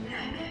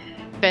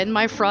bend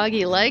my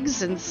froggy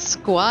legs and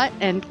squat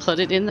and put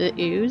it in the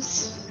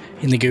ooze.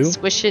 In the goo?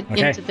 Squish it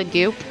Okay. into the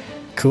goop.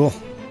 Cool.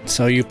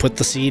 So you put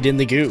the seed in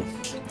the goo.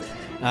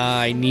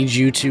 I need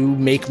you to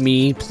make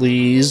me,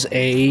 please,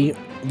 a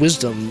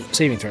wisdom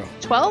saving throw.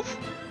 12?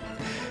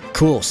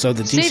 Cool. So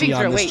the DC Saving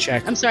on throw. this Wait,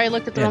 check. I'm sorry, I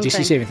looked at the wrong DC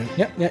thing. saving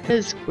throw.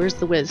 Yep. Where's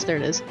the whiz? There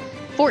it is.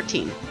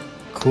 14.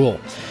 Cool.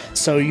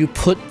 So you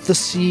put the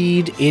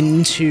seed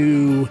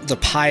into the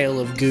pile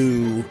of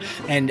goo,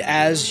 and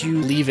as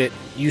you leave it,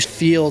 you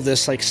feel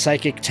this like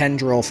psychic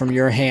tendril from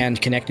your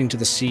hand connecting to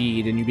the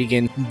seed, and you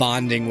begin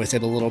bonding with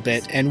it a little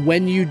bit. And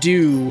when you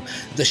do,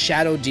 the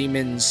shadow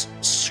demons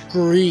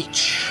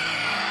screech.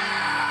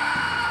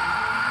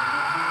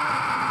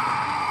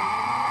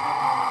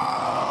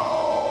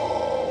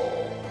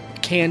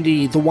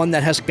 Candy, the one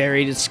that has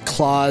buried its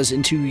claws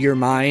into your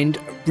mind,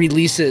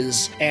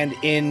 releases, and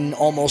in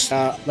almost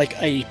like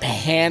a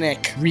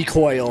panic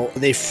recoil,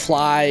 they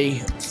fly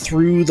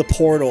through the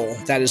portal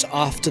that is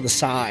off to the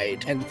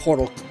side, and the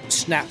portal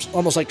snaps,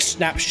 almost like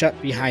snaps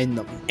shut behind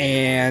them.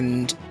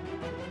 And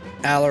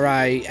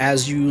Alarai,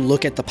 as you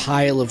look at the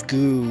pile of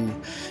goo,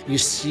 you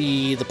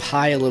see the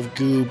pile of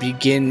goo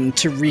begin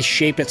to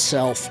reshape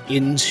itself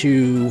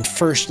into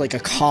first like a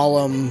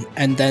column,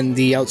 and then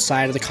the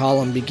outside of the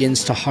column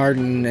begins to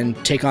harden and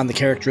take on the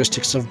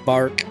characteristics of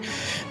bark.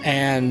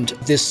 And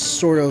this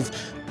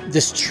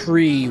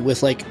tree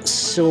with like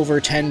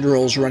silver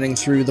tendrils running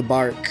through the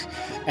bark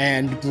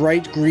and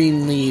bright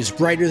green leaves,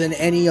 brighter than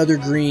any other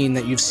green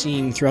that you've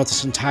seen throughout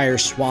this entire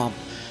swamp,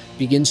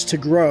 begins to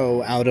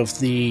grow out of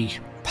the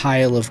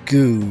pile of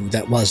goo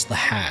that was the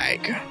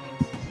hag.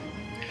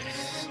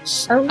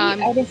 Are we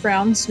out of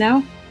rounds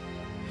now?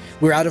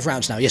 We're out of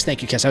rounds now. Yes,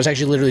 thank you, Cass. I was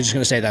actually literally just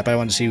going to say that, but I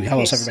wanted to see how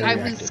else everybody I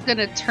reacted. was going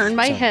to turn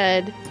my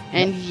head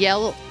and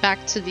yell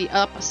back to the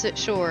opposite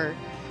shore.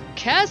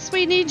 Cass,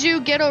 we need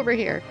you. Get over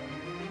here.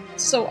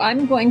 So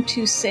I'm going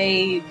to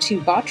say to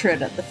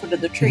Botrid at the foot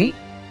of the tree,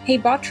 Hey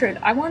Botrid,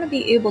 I want to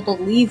be able to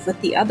leave with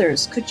the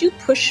others. Could you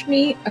push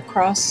me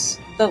across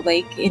the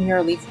lake in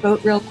your leaf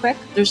boat real quick?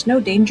 There's no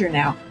danger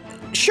now.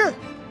 Sure.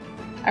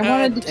 I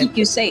wanted to keep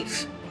you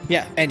safe.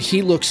 Yeah, and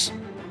he looks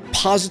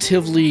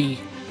positively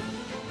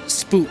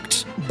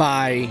spooked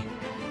by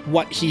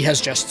what he has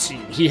just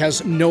seen. He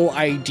has no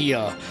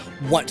idea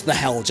what the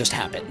hell just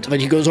happened. But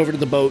he goes over to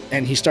the boat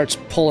and he starts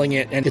pulling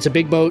it, and it's a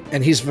big boat,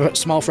 and he's a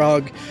small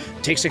frog.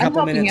 Takes a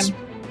couple minutes. Him.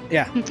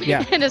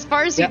 Yeah. And as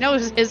far as he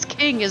knows, his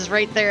king is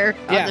right there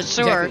on the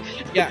shore.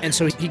 Exactly. Yeah, and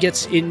so he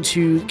gets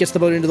the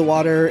boat into the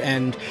water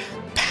and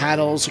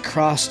paddles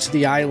across to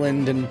the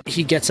island, and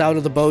he gets out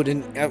of the boat,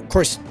 and of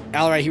course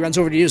Alarai, he runs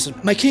over to you and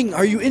says, My king,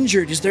 are you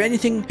injured? Is there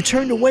anything? You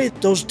turned away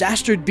those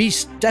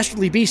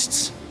dastardly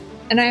beasts.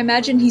 And I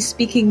imagine he's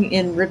speaking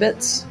in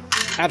ribbits.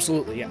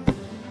 Absolutely, yeah.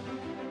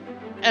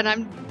 And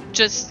I'm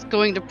just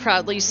going to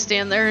proudly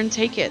stand there and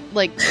take it.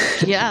 Like,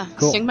 yeah,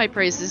 Cool. Sing my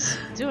praises.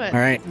 Do it. All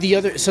right.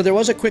 So there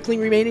was a Quickling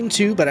remaining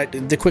too, but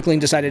the Quickling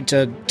decided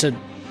to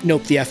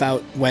nope the F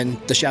out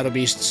when the Shadow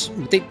Beasts,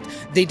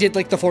 they did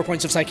like the 4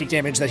 points of psychic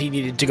damage that he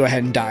needed to go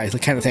ahead and die, the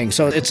kind of thing.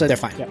 So they're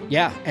fine.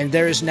 Yeah. And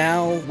there is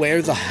now,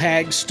 where the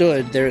hag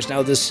stood, there is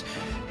now this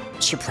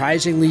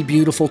surprisingly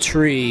beautiful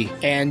tree,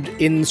 and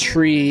in the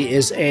tree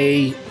is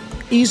a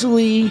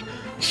easily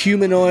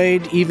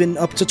humanoid, even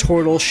up to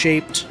turtle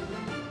shaped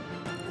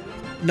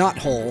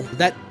knothole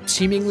that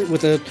seemingly,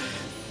 with a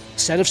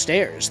set of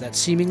stairs that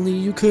seemingly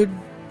you could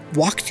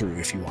walk through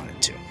if you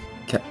wanted to.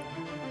 Okay.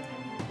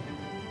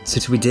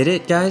 So we did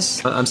it,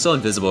 guys? I'm still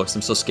invisible because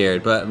I'm still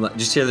scared, but I'm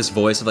just hear this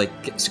voice of like,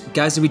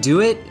 guys, did we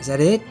do it? Is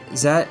that it?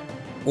 Is that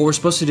what we're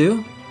supposed to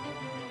do?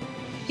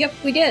 Yep,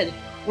 we did.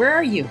 Where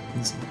are you?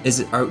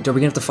 Are we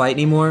gonna have to fight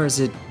anymore? Is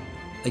it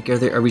like,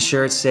 are we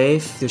sure it's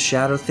safe? There's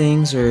shadow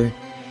things, or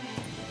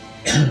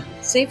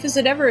Safe as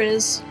it ever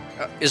is.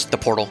 Is the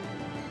portal?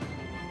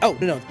 Oh,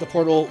 no, the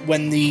portal,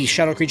 when the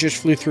shadow creatures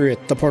flew through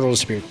it, the portal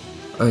disappeared.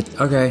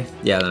 Okay,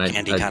 yeah. Then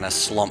Candy kind of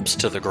slumps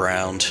to the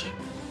ground.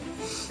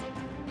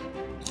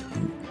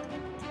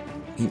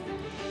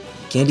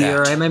 Candy, That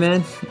all right, my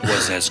man?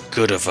 was as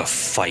good of a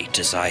fight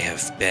as I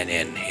have been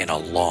in a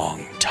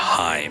long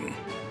time.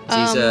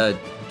 Ziza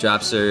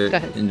drops her go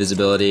ahead.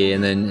 invisibility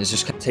and then it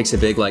just takes a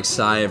big like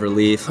sigh of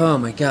relief. Oh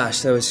my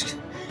gosh, that was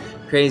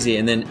crazy.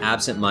 And then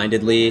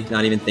absent-mindedly,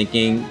 not even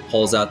thinking,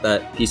 pulls out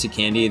that piece of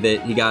candy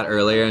that he got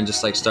earlier and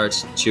just like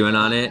starts chewing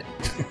on it.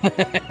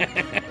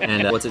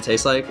 And what's it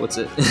taste like? What's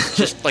it?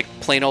 Just like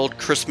plain old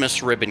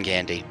Christmas ribbon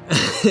candy.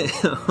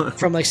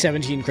 From like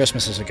 17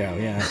 Christmases ago,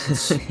 yeah.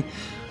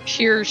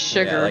 Pure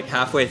sugar. Yeah, like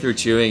halfway through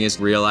chewing, it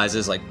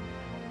realizes like,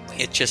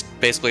 It just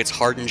basically it's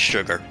hardened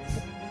sugar,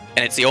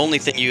 and it's the only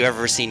thing you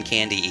ever seen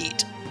Candy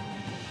eat.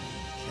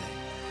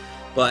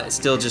 but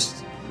still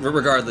just,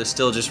 regardless,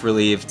 still just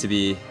relieved to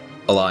be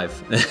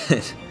alive.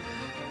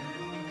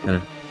 Kind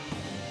of.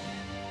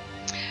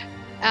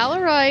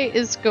 Alarai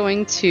is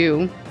going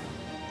to,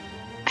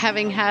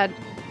 having had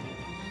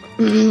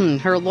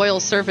her loyal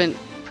servant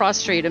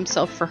prostrate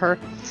himself for her,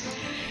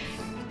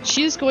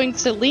 she's going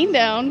to lean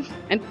down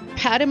and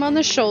pat him on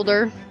the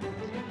shoulder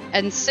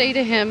and say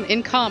to him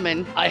in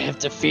common, I have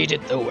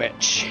defeated the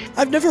witch.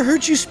 I've never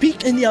heard you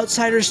speak in the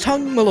outsider's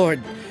tongue, my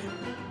lord.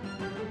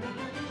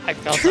 I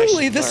felt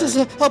Truly, this is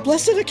a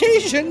blessed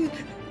occasion.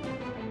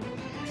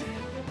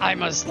 I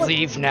must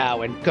leave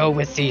now and go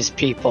with these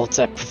people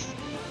to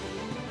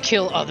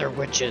kill other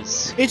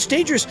witches. It's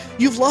dangerous.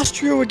 You've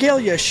lost your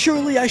regalia.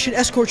 Surely I should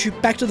escort you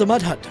back to the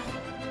mud hut.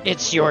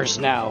 It's yours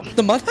now.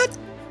 The mud hut?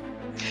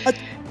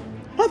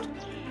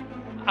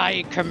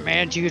 I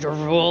command you to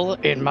rule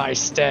in my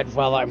stead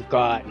while I'm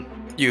gone.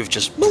 You've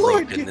just My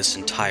lord, broken this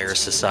entire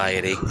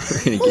society.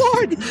 My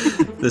lord!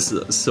 This is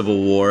a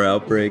civil war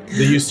outbreak.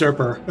 The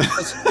usurper.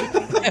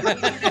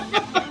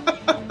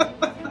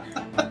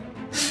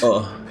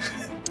 Oh.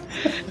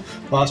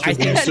 Lost with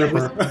the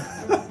usurper.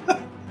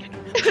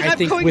 I'm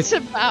think going with-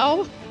 to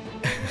bow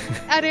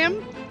at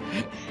him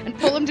and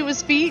pull him to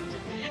his feet,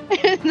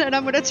 and then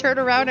I'm going to turn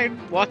around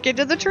and walk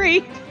into the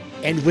tree.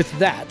 And with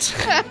that,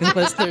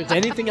 unless there's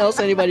anything else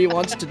anybody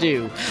wants to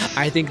do,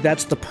 I think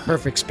that's the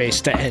perfect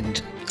space to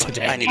end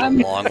today. I need a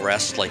long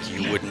rest like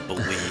you wouldn't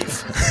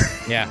believe.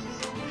 Yeah.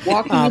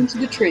 Walking into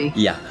the tree.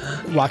 Yeah.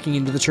 Walking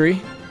into the tree?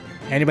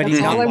 Anybody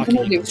That's not all I'm walking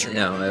gonna into do. the tree?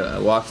 No, I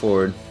walk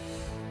forward.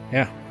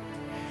 Yeah.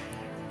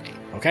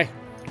 Okay.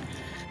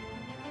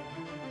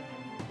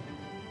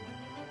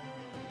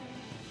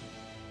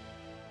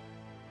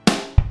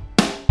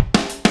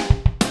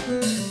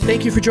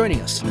 Thank you for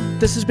joining us.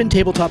 This has been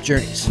Tabletop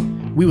Journeys.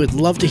 We would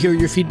love to hear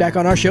your feedback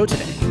on our show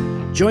today.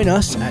 Join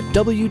us at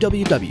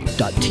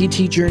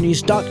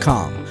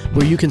www.ttjourneys.com,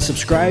 where you can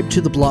subscribe to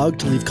the blog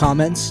to leave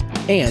comments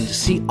and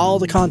see all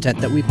the content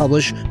that we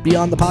publish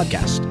beyond the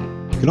podcast.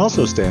 You can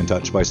also stay in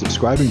touch by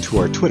subscribing to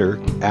our Twitter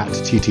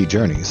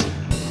 @TTJourneys,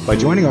 by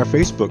joining our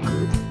Facebook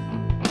group,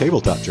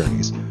 Tabletop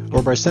Journeys,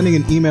 or by sending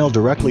an email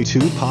directly to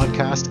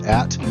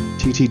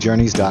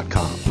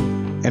podcast@ttjourneys.com.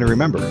 And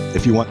remember,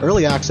 if you want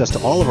early access to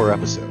all of our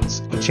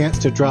episodes, a chance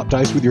to drop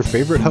dice with your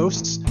favorite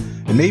hosts,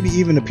 and maybe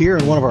even appear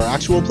in one of our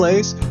actual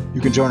plays,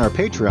 you can join our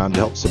Patreon to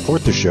help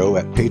support the show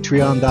at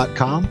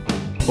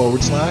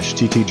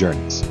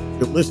patreon.com/TTJourneys.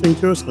 You're listening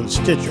to us on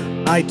Stitcher,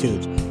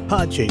 iTunes,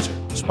 Podchaser,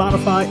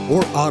 Spotify,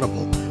 or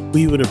Audible.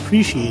 We would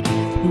appreciate it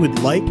if you would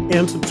like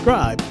and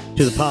subscribe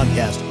to the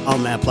podcast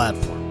on that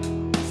platform.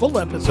 Full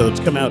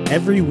episodes come out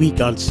every week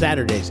on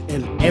Saturdays,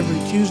 and every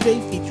Tuesday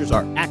features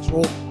our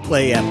actual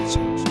play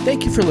episodes.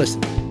 Thank you for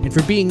listening and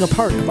for being a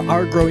part of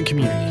our growing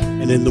community.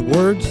 And in the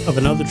words of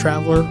another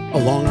traveler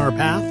along our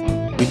path,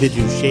 we bid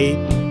you shade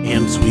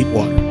and sweet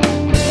water.